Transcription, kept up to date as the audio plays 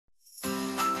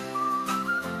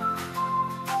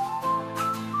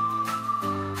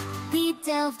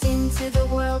delved into the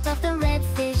world of the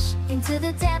redfish, into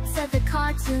the depths of the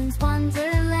Cartoons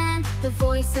Wonderland. The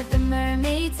voice of the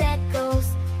mermaids echoes,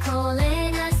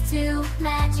 calling us to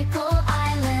magical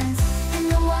islands. In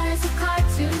the waters of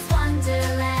Cartoons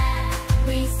Wonderland,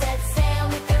 we set sail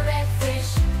with the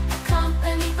redfish,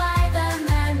 accompanied by the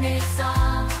mermaid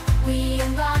song. We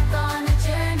embark on a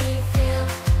journey filled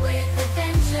with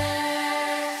adventure.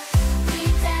 We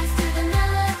danced to the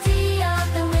melody of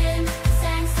the wind,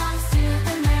 sang songs to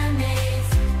the mermaids.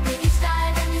 With each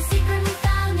dive and the secret we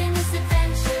found in this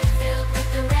adventure filled with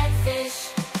the redfish.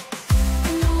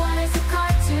 In the waters of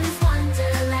Cartoons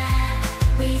Wonderland,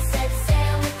 we set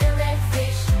sail with the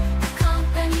redfish,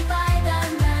 accompanied by the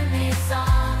mermaid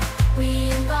song.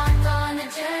 We embarked on a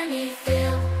journey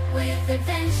filled with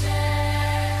adventure.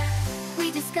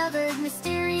 We discovered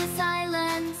mysterious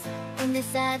islands in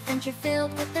this adventure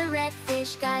filled with the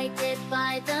redfish, guided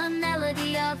by the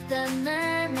melody of the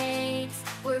mermaids.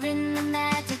 We're in the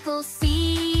magical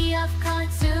sea of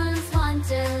Cartoons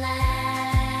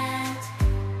Wonderland.